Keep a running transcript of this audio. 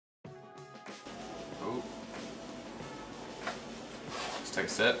Just take a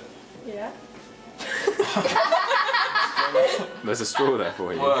sip. Yeah. There's a straw there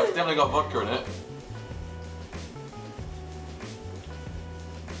for you. Well, it's definitely got vodka in it.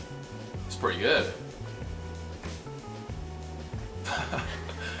 It's pretty good.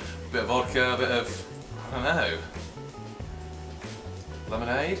 Bit of vodka, a bit of, I don't know,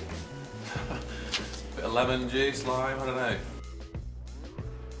 lemonade? Bit of lemon juice, lime, I don't know.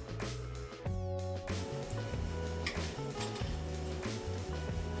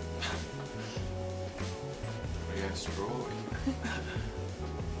 We're going strawberry.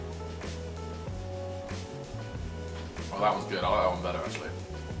 Oh, that one's good. I like that one better actually.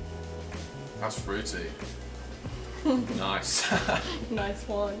 That's fruity. Nice. Nice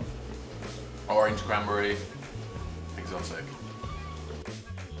one. Orange cranberry. Exotic.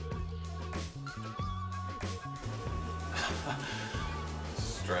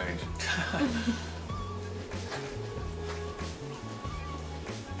 Strange.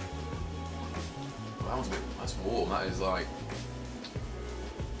 That one's a bit, that's warm. That is like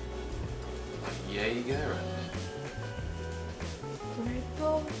Jaeger Red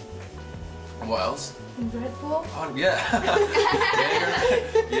Bull. and what else? Red Bull. Oh yeah.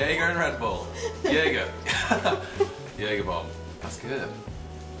 Jaeger and Red Bull. Jaeger. Jaeger bomb. That's good.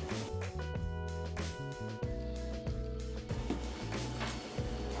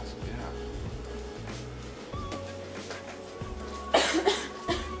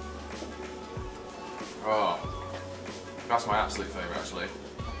 Oh, that's my absolute favourite actually.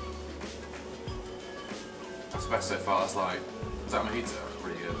 That's the best so far. That's like, is that mojito? That's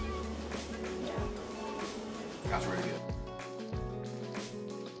pretty good. Yeah. That's really good.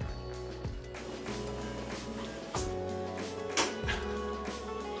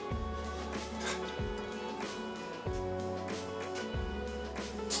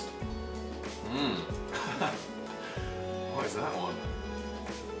 What is that one?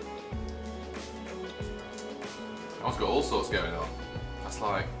 That one's got all sorts going on. That's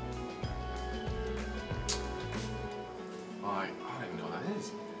like, I don't even know what that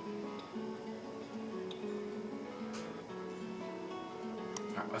is.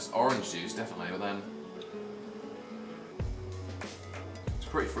 That's orange juice, definitely, but then it's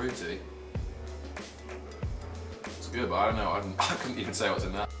pretty fruity. It's good, but I don't know. I couldn't even say what's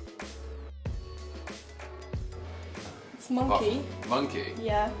in that. It's monkey. Monkey?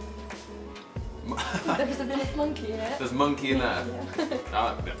 Yeah. There's a bit of monkey in it. There's monkey in there? Yeah.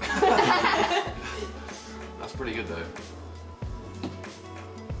 Oh, that's pretty good though.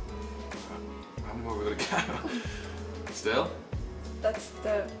 How many more have we got to go? Still? That's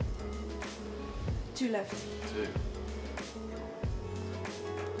the 2 left. 2.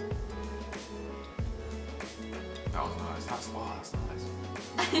 That was nice. That's nice.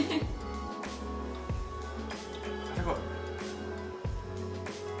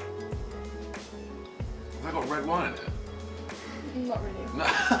 Have I got red wine in it? Not really. No.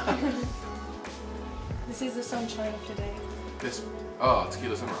 This is the sunshine of today. This, oh,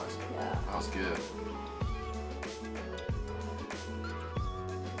 tequila sunrise. Yeah. That was good.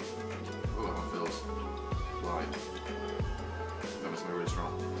 Oh, that one feels light. That must be really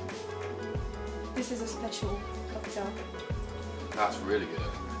strong. This is a special cocktail. That's really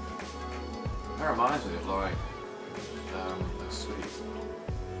good. That reminds me of like those sweets.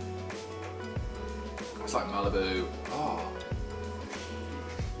 It's like Malibu. Oh.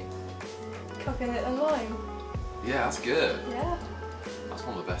 Coconut and lime. Yeah, that's good. Yeah. That's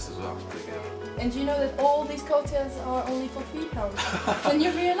one of the best as well. It's pretty good. And do you know that all these cocktails are only for £3? Can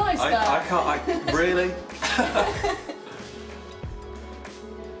you realise that? I can't. Really?